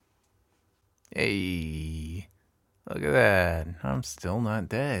Hey, look at that. I'm still not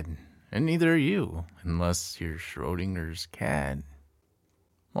dead. And neither are you, unless you're Schrodinger's cat.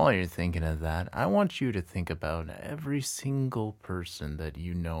 While you're thinking of that, I want you to think about every single person that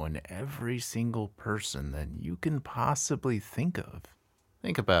you know and every single person that you can possibly think of.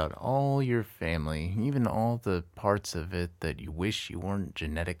 Think about all your family, even all the parts of it that you wish you weren't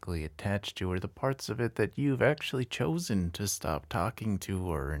genetically attached to, or the parts of it that you've actually chosen to stop talking to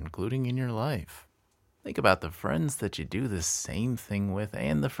or including in your life. Think about the friends that you do the same thing with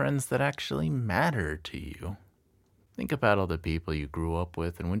and the friends that actually matter to you. Think about all the people you grew up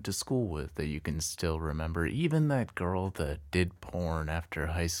with and went to school with that you can still remember, even that girl that did porn after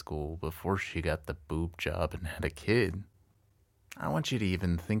high school before she got the boob job and had a kid. I want you to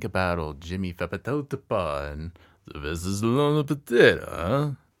even think about old Jimmy Fapatotopa and Sylvester Stallone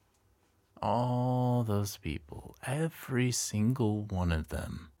Potato. All those people, every single one of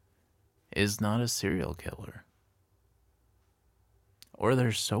them, is not a serial killer. Or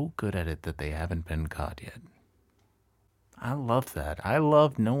they're so good at it that they haven't been caught yet. I love that. I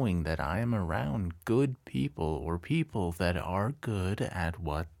love knowing that I am around good people or people that are good at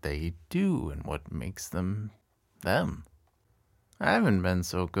what they do and what makes them them. I haven't been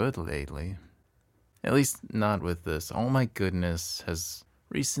so good lately. At least not with this. All my goodness has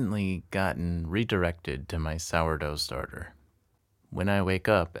recently gotten redirected to my sourdough starter. When I wake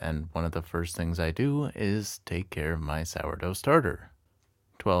up, and one of the first things I do is take care of my sourdough starter.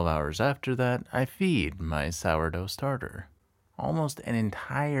 12 hours after that, I feed my sourdough starter. Almost an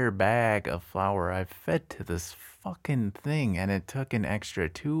entire bag of flour I've fed to this fucking thing, and it took an extra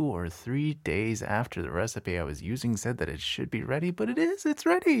 2 or 3 days after the recipe I was using said that it should be ready, but it's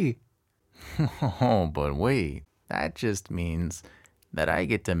ready. Oh, but wait, that just means that I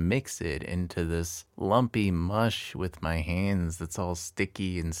get to mix it into this lumpy mush with my hands that's all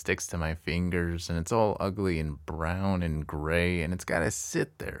sticky and sticks to my fingers, and it's all ugly and brown and gray, and it's gotta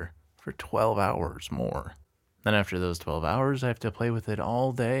sit there for 12 hours more. Then after those 12 hours, I have to play with it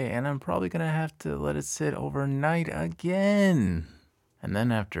all day, and I'm probably gonna have to let it sit overnight again. And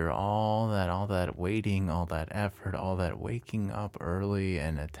then after all that waiting, all that effort, all that waking up early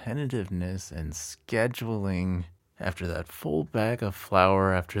and attentiveness and scheduling, after that full bag of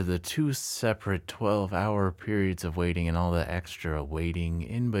flour, after the 2 separate 12-hour periods of waiting and all the extra waiting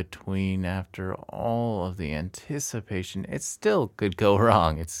in between, after all of the anticipation, it still could go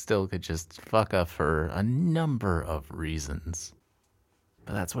wrong. It still could just fuck up for a number of reasons.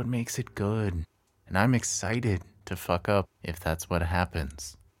 But that's what makes it good. And I'm excited to fuck up if that's what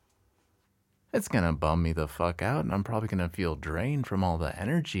happens. It's gonna bum me the fuck out, and I'm probably gonna feel drained from all the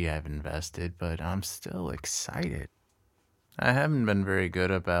energy I've invested, but I'm still excited. I haven't been very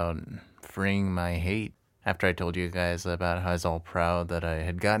good about freeing my hate. After I told you guys about how I was all proud that I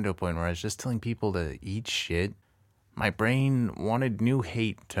had gotten to a point where I was just telling people to eat shit, my brain wanted new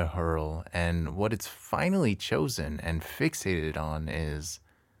hate to hurl, and what it's finally chosen and fixated on is,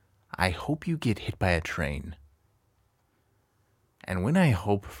 I hope you get hit by a train. And when I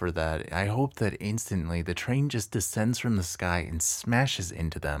hope for that, I hope that instantly the train just descends from the sky and smashes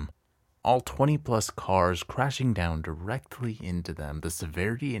into them. All 20 plus cars crashing down directly into them. The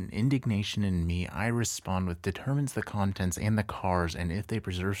severity and indignation in me I respond with determines the contents and the cars, and if they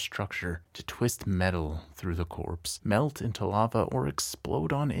preserve structure, to twist metal through the corpse, melt into lava, or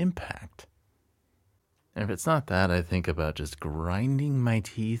explode on impact. And if it's not that, I think about just grinding my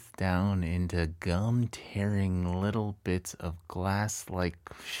teeth down into gum-tearing little bits of glass-like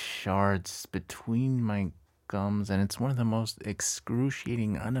shards between my gums, and it's one of the most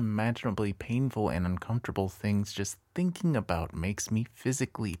excruciating, unimaginably painful, and uncomfortable things just thinking about makes me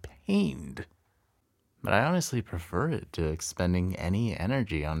physically pained. But I honestly prefer it to expending any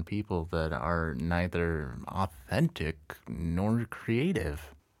energy on people that are neither authentic nor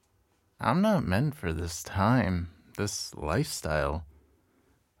creative. I'm not meant for this time, this lifestyle.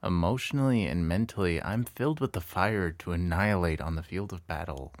 Emotionally and mentally, I'm filled with the fire to annihilate on the field of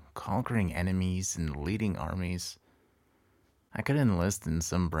battle, conquering enemies and leading armies. I could enlist in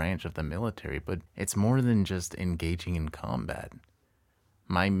some branch of the military, but it's more than just engaging in combat.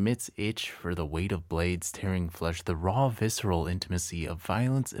 My mitts itch for the weight of blades tearing flesh, the raw visceral intimacy of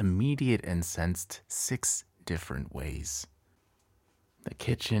violence immediate and sensed 6 different ways. The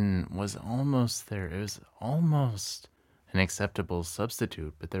kitchen was almost there. It was almost an acceptable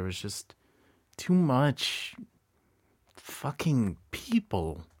substitute, but there was just too much fucking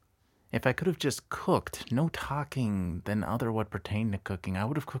people. If I could have just cooked, no talking than other what pertained to cooking, I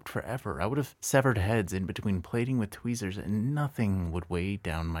would have cooked forever. I would have severed heads in between plating with tweezers, and nothing would weigh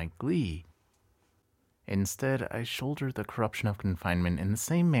down my glee. Instead, I shoulder the corruption of confinement in the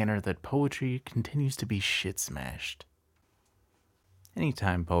same manner that poetry continues to be shit smashed.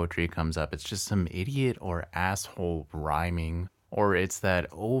 Anytime poetry comes up, it's just some idiot or asshole rhyming, or it's that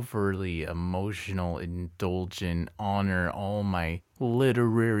overly emotional, indulgent honor all my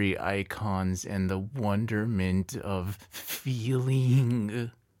literary icons and the wonderment of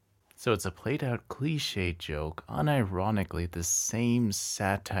feeling. So it's a played out cliche joke, unironically the same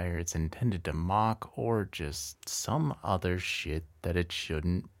satire it's intended to mock, or just some other shit that it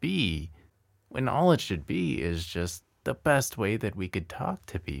shouldn't be. When all it should be is just the best way that we could talk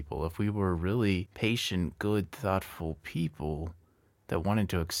to people if we were really patient, good, thoughtful people that wanted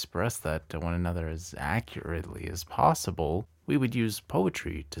to express that to one another as accurately as possible. We would use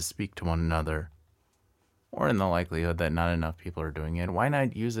poetry to speak to one another. Or in the likelihood that not enough people are doing it, why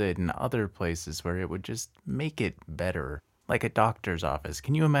not use it in other places where it would just make it better? Like a doctor's office.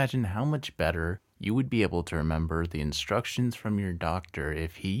 Can you imagine how much better you would be able to remember the instructions from your doctor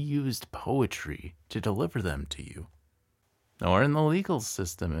if he used poetry to deliver them to you? Or in the legal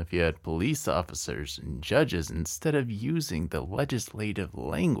system, if you had police officers and judges, instead of using the legislative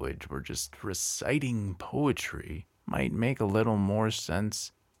language, were just reciting poetry, might make a little more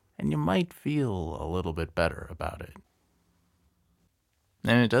sense, and you might feel a little bit better about it.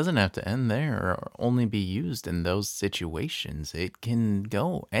 And it doesn't have to end there or only be used in those situations. It can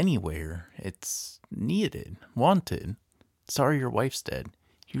go anywhere. It's needed, wanted. Sorry your wife's dead.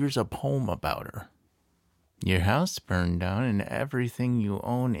 Here's a poem about her. Your house burned down and everything you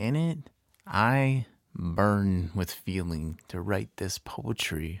own in it. I burn with feeling to write this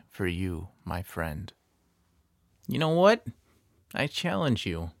poetry for you, my friend. You know what? I challenge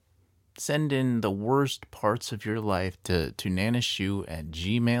you. Send in the worst parts of your life to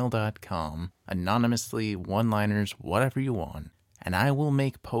nanishu@gmail.com, anonymously, one-liners, whatever you want, and I will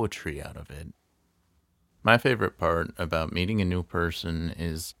make poetry out of it. My favorite part about meeting a new person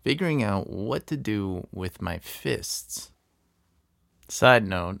is figuring out what to do with my fists. Side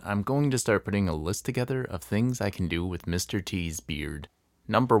note, I'm going to start putting a list together of things I can do with Mr. T's beard.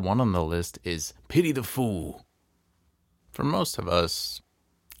 Number 1 on the list is pity the fool. For most of us,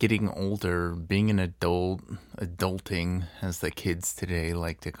 getting older, being an adult, adulting, as the kids today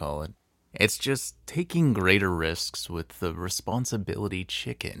like to call it, it's just taking greater risks with the responsibility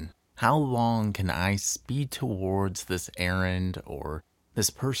chicken. How long can I speed towards this errand or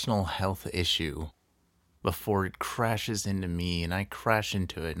this personal health issue before it crashes into me and I crash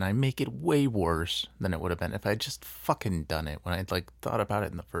into it and I make it way worse than it would have been if I'd just fucking done it when I'd thought about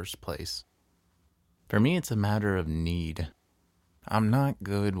it in the first place? For me, it's a matter of need. I'm not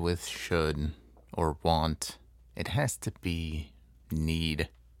good with should or want. It has to be need.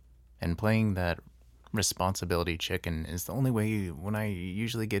 And playing that responsibility chicken is the only way when I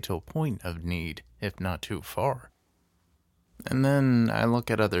usually get to a point of need, if not too far. And then I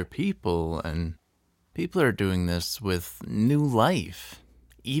look at other people, and people are doing this with new life.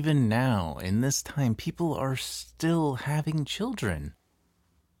 Even now, in this time, people are still having children.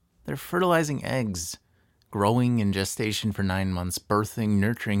 They're fertilizing eggs, growing in gestation for 9 months, birthing,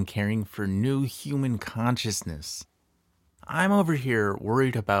 nurturing, caring for new human consciousness. I'm over here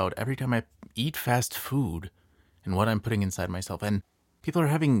worried about every time I eat fast food and what I'm putting inside myself. And people are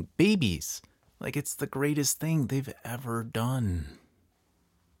having babies like it's the greatest thing they've ever done.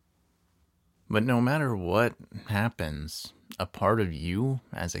 But no matter what happens, a part of you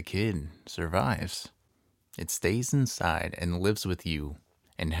as a kid survives. It stays inside and lives with you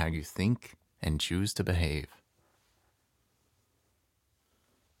and how you think and choose to behave.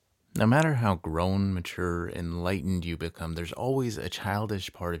 No matter how grown, mature, enlightened you become, there's always a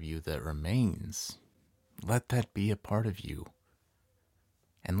childish part of you that remains. Let that be a part of you.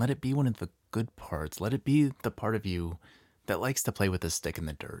 And let it be one of the good parts. Let it be the part of you that likes to play with a stick in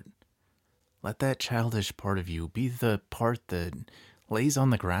the dirt. Let that childish part of you be the part that lays on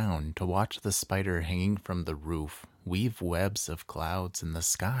the ground to watch the spider hanging from the roof weave webs of clouds in the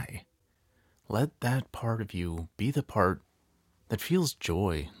sky. Let that part of you be the part that feels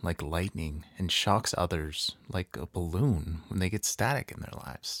joy like lightning and shocks others like a balloon when they get static in their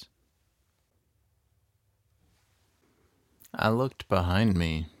lives. I looked behind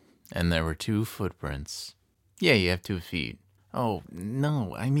me, and there were 2 footprints. Yeah, you have 2 feet. Oh,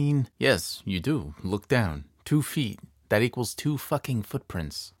 no, I mean, yes, you do. Look down. 2 feet. That equals 2 fucking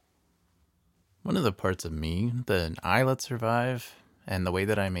footprints. One of the parts of me that I let survive, and the way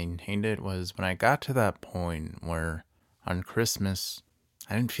that I maintained it, was when I got to that point where on Christmas,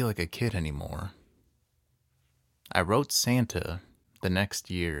 I didn't feel like a kid anymore. I wrote Santa the next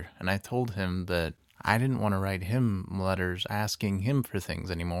year, and I told him that I didn't want to write him letters asking him for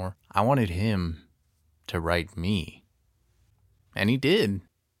things anymore. I wanted him to write me. And he did.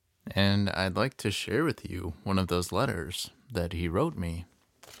 And I'd like to share with you one of those letters that he wrote me.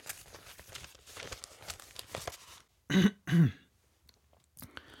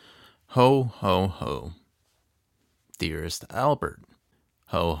 Ho, ho, ho. Dearest Albert.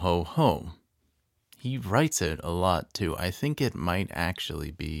 Ho, ho, ho. He writes it a lot, too. I think it might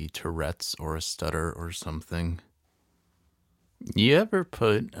actually be Tourette's or a stutter or something. You ever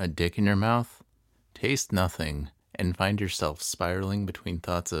put a dick in your mouth, taste nothing, and find yourself spiraling between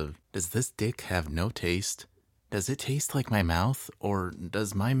thoughts of, does this dick have no taste? Does it taste like my mouth, or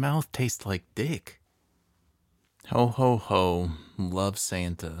does my mouth taste like dick? Ho, ho, ho, love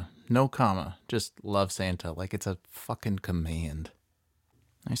Santa. No comma, just love Santa like it's a fucking command.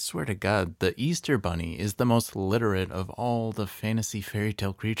 I swear to God, the Easter Bunny is the most literate of all the fantasy fairy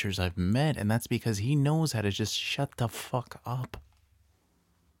tale creatures I've met, and that's because he knows how to just shut the fuck up.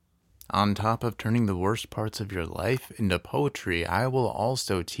 On top of turning the worst parts of your life into poetry, I will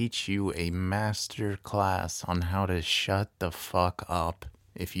also teach you a master class on how to shut the fuck up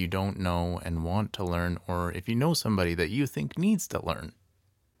if you don't know and want to learn, or if you know somebody that you think needs to learn.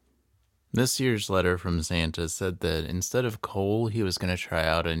 This year's letter from Santa said that instead of coal, he was going to try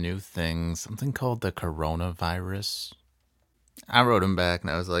out a new thing, something called the coronavirus. I wrote him back and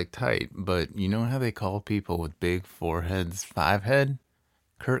I was like, tight, but you know how they call people with big foreheads 5 head?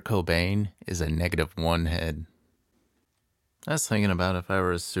 Kurt Cobain is a -1 head. I was thinking about if I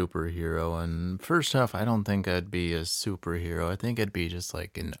were a superhero, and first off, I don't think I'd be a superhero. I think I'd be just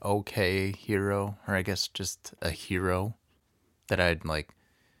like an okay hero, or I guess just a hero that I'd like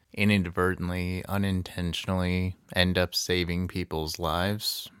inadvertently, unintentionally end up saving people's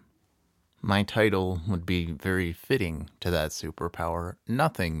lives. My title would be very fitting to that superpower,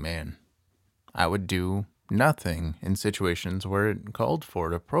 Nothing Man. I would do nothing in situations where it called for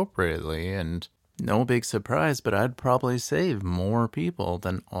it appropriately, and no big surprise, but I'd probably save more people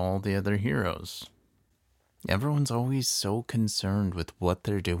than all the other heroes. Everyone's always so concerned with what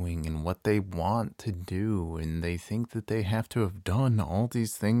they're doing and what they want to do, and they think that they have to have done all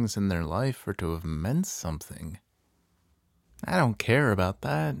these things in their life for to have meant something. I don't care about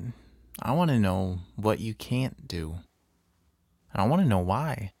that. I want to know what you can't do. And I want to know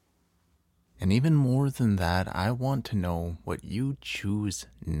why. And even more than that, I want to know what you choose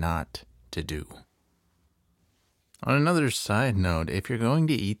not to do. On another side note, if you're going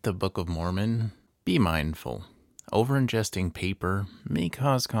to eat the Book of Mormon, be mindful. Over-ingesting paper may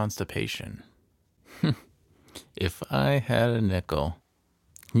cause constipation. If I had a nickel.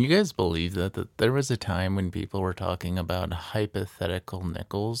 Can you guys believe that there was a time when people were talking about hypothetical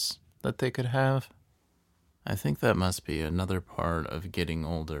nickels that they could have? I think that must be another part of getting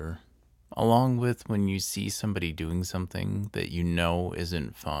older. Along with when you see somebody doing something that you know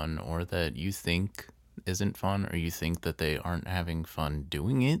isn't fun, or that you think isn't fun, or you think that they aren't having fun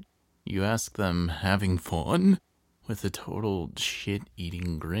doing it, you ask them, having fun? With a total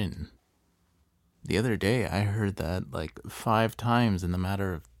shit-eating grin. The other day, I heard that like 5 times in the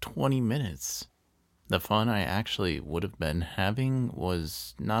matter of 20 minutes. The fun I actually would have been having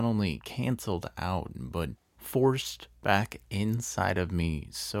was not only canceled out, but forced back inside of me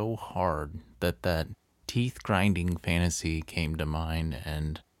so hard that teeth-grinding fantasy came to mind,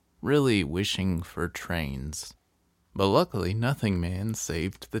 and really wishing for trains. But luckily, Nothing Man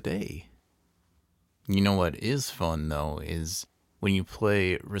saved the day. You know what is fun, though, is when you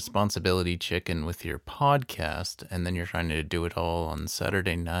play Responsibility Chicken with your podcast, and then you're trying to do it all on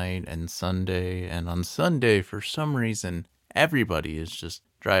Saturday night and Sunday, and on Sunday, for some reason, everybody is just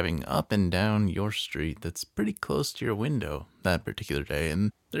driving up and down your street that's pretty close to your window that particular day,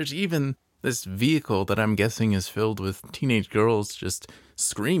 and there's even this vehicle that I'm guessing is filled with teenage girls just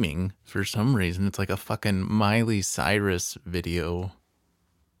screaming for some reason. It's like a fucking Miley Cyrus video.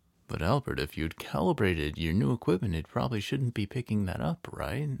 But Albert, if you'd calibrated your new equipment, it probably shouldn't be picking that up,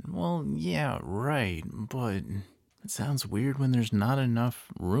 right? Well, yeah, right, but it sounds weird when there's not enough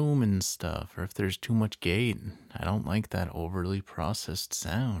room and stuff, or if there's too much gate. I don't like that overly processed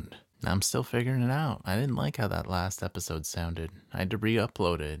sound. I'm still figuring it out. I didn't like how that last episode sounded. I had to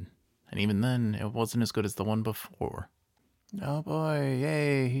re-upload it. And even then, it wasn't as good as the one before. Oh boy,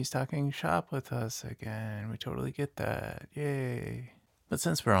 yay, he's talking shop with us again. We totally get that, yay. But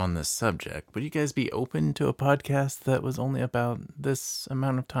since we're on this subject, would you guys be open to a podcast that was only about this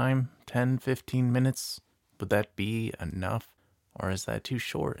amount of time? 10, 15 minutes? Would that be enough? Or is that too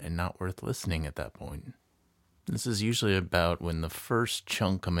short and not worth listening at that point? This is usually about when the first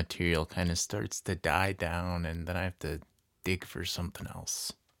chunk of material kind of starts to die down, and then I have to dig for something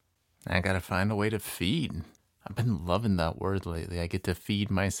else. I gotta find a way to feed. I've been loving that word lately. I get to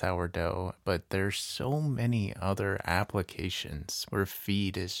feed my sourdough, but there's so many other applications where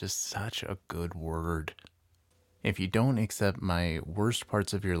feed is just such a good word. If you don't accept my worst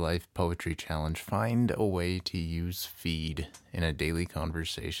parts of your life poetry challenge, find a way to use feed in a daily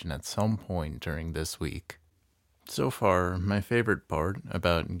conversation at some point during this week. So far, my favorite part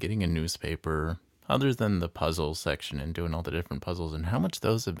about getting a newspaper, other than the puzzle section and doing all the different puzzles and how much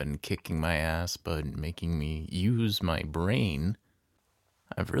those have been kicking my ass but making me use my brain,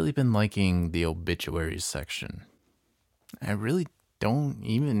 I've really been liking the obituaries section. I really don't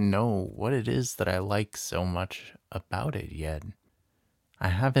even know what it is that I like so much about it yet. I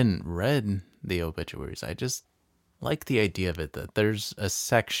haven't read the obituaries. I just like the idea of it that there's a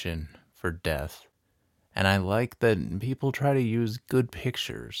section for death. And I like that people try to use good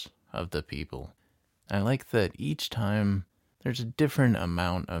pictures of the people. I like that each time there's a different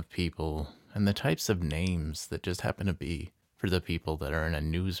amount of people and the types of names that just happen to be for the people that are in a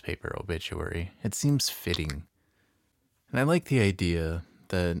newspaper obituary. It seems fitting. And I like the idea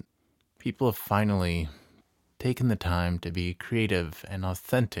that people have finally taken the time to be creative and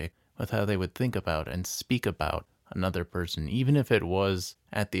authentic with how they would think about and speak about another person, even if it was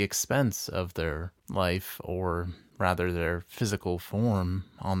at the expense of their life or rather their physical form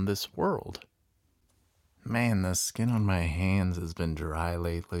on this world. Man, the skin on my hands has been dry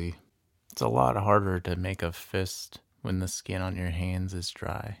lately. It's a lot harder to make a fist when the skin on your hands is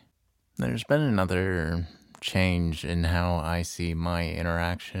dry. There's been another change in how I see my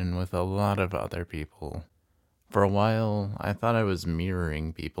interaction with a lot of other people. For a while, I thought I was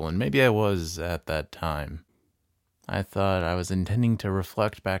mirroring people, and maybe I was at that time. I thought I was intending to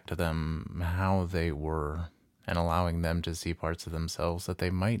reflect back to them how they were, and allowing them to see parts of themselves that they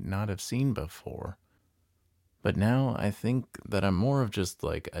might not have seen before. But now I think that I'm more of just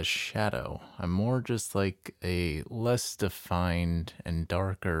like a shadow. I'm more just like a less defined and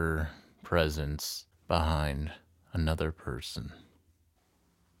darker presence behind another person.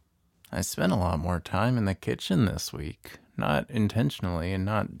 I spent a lot more time in the kitchen this week, not intentionally and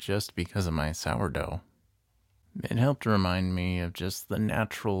not just because of my sourdough. It helped remind me of just the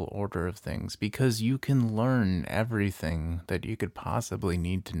natural order of things, because you can learn everything that you could possibly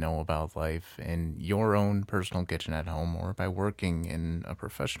need to know about life in your own personal kitchen at home or by working in a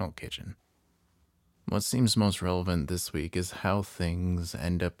professional kitchen. What seems most relevant this week is how things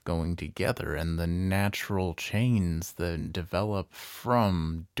end up going together and the natural chains that develop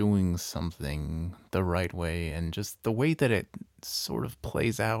from doing something the right way and just the way that it sort of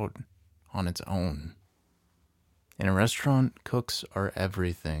plays out on its own. In a restaurant, cooks are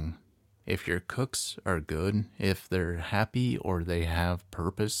everything. If your cooks are good, if they're happy or they have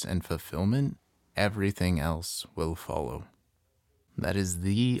purpose and fulfillment, everything else will follow. That is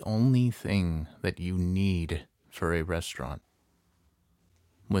the only thing that you need for a restaurant.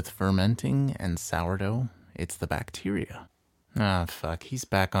 With fermenting and sourdough, it's the bacteria. Ah, fuck, he's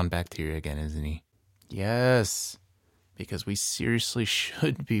back on bacteria again, isn't he? Yes, because we seriously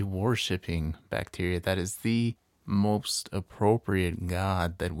should be worshipping bacteria. That is the most appropriate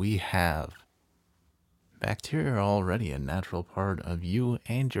god that we have. Bacteria are already a natural part of you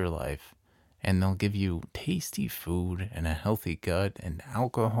and your life, and they'll give you tasty food and a healthy gut and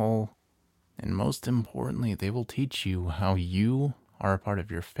alcohol, and most importantly, they will teach you how you are a part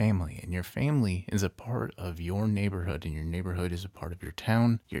of your family, and your family is a part of your neighborhood, and your neighborhood is a part of your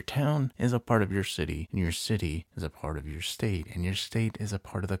town is a part of your city, and your city is a part of your state, and your state is a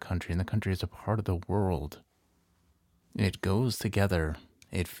part of the country, and the country is a part of the world. It goes together.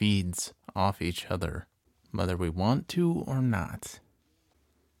 It feeds off each other, whether we want to or not.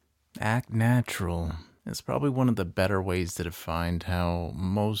 Act natural is probably one of the better ways to define how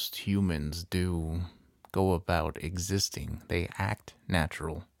most humans do go about existing. They act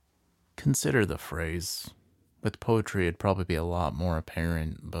natural. Consider the phrase. With poetry, it'd probably be a lot more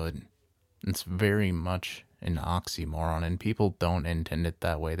apparent, but it's very much an oxymoron, and people don't intend it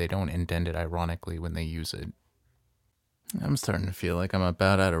that way. They don't intend it ironically when they use it. I'm starting to feel like I'm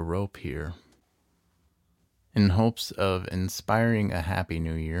about out of rope here. In hopes of inspiring a happy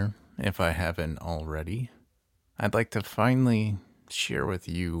new year, if I haven't already, I'd like to finally share with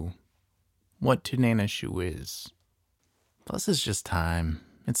you what Tunanashu is. Plus, it's just time.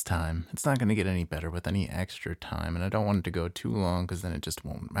 It's time. It's not going to get any better with any extra time, and I don't want it to go too long because then it just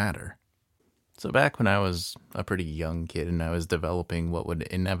won't matter. So back when I was a pretty young kid and I was developing what would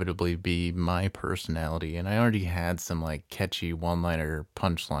inevitably be my personality, and I already had some like catchy one-liner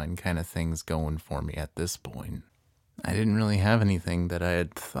punchline kind of things going for me at this point, I didn't really have anything that I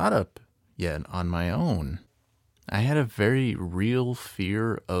had thought up yet on my own. I had a very real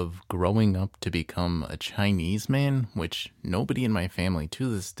fear of growing up to become a Chinese man, which nobody in my family to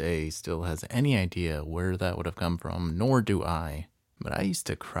this day still has any idea where that would have come from, nor do I. But I used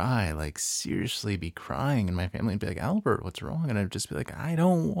to cry, like seriously be crying, and my family would be like, Albert, what's wrong? And I'd just be like, I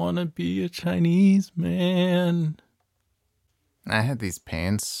don't want to be a Chinese man. I had these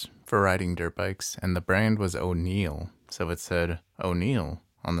pants for riding dirt bikes, and the brand was O'Neill, so it said O'Neill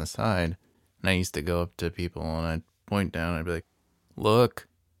on the side. And I used to go up to people and I'd point down and I'd be like, look,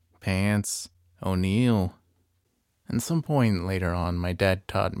 pants, O'Neill. And some point later on, my dad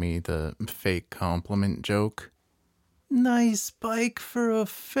taught me the fake compliment joke. Nice bike for a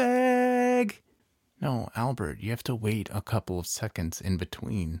fag. No, Albert, you have to wait a couple of seconds in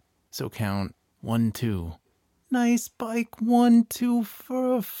between. So count 1, 2. Nice bike, 1, 2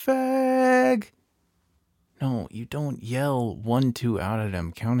 for a fag. No, you don't yell 1, 2 out at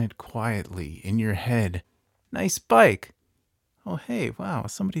him. Count it quietly in your head. Nice bike. Oh, hey, wow,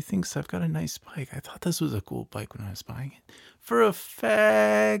 somebody thinks I've got a nice bike. I thought this was a cool bike when I was buying it. For a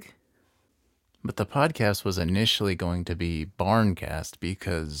fag. But the podcast was initially going to be Barncast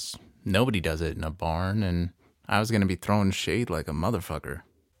because nobody does it in a barn, and I was going to be throwing shade like a motherfucker.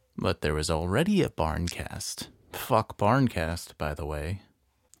 But there was already a Barncast. Fuck Barncast, by the way.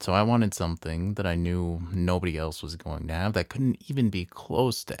 So I wanted something that I knew nobody else was going to have, that couldn't even be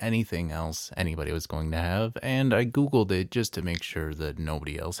close to anything else anybody was going to have, and I Googled it just to make sure that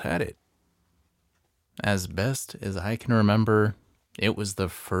nobody else had it. As best as I can remember, it was the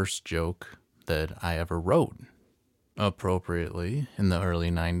first joke that I ever wrote. Appropriately, in the early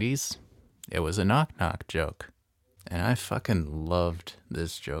 90s, it was a knock-knock joke. And I fucking loved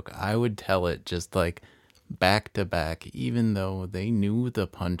this joke. I would tell it just like back to back, even though they knew the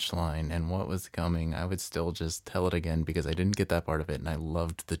punchline and what was coming. I would still just tell it again because I didn't get that part of it and I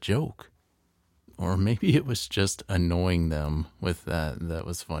loved the joke. Or maybe it was just annoying them with that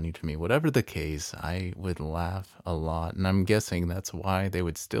was funny to me. Whatever the case, I would laugh a lot, and I'm guessing that's why they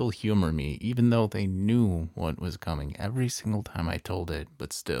would still humor me, even though they knew what was coming every single time I told it,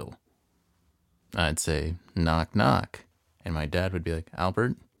 but still. I'd say, knock, knock, and my dad would be like,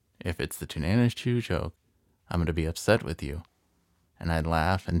 Albert, if it's the Tunana Shoe joke, I'm going to be upset with you. And I'd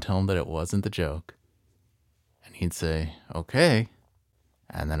laugh and tell him that it wasn't the joke. And he'd say, okay,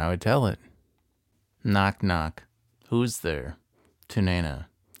 and then I would tell it. Knock, knock. Who's there? Tunana.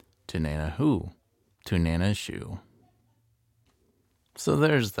 Tunana who? Tunana Shoe. So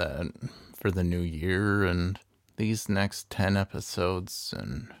there's that for the new year and these next 10 episodes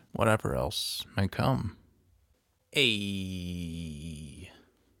and whatever else may come. Ayy.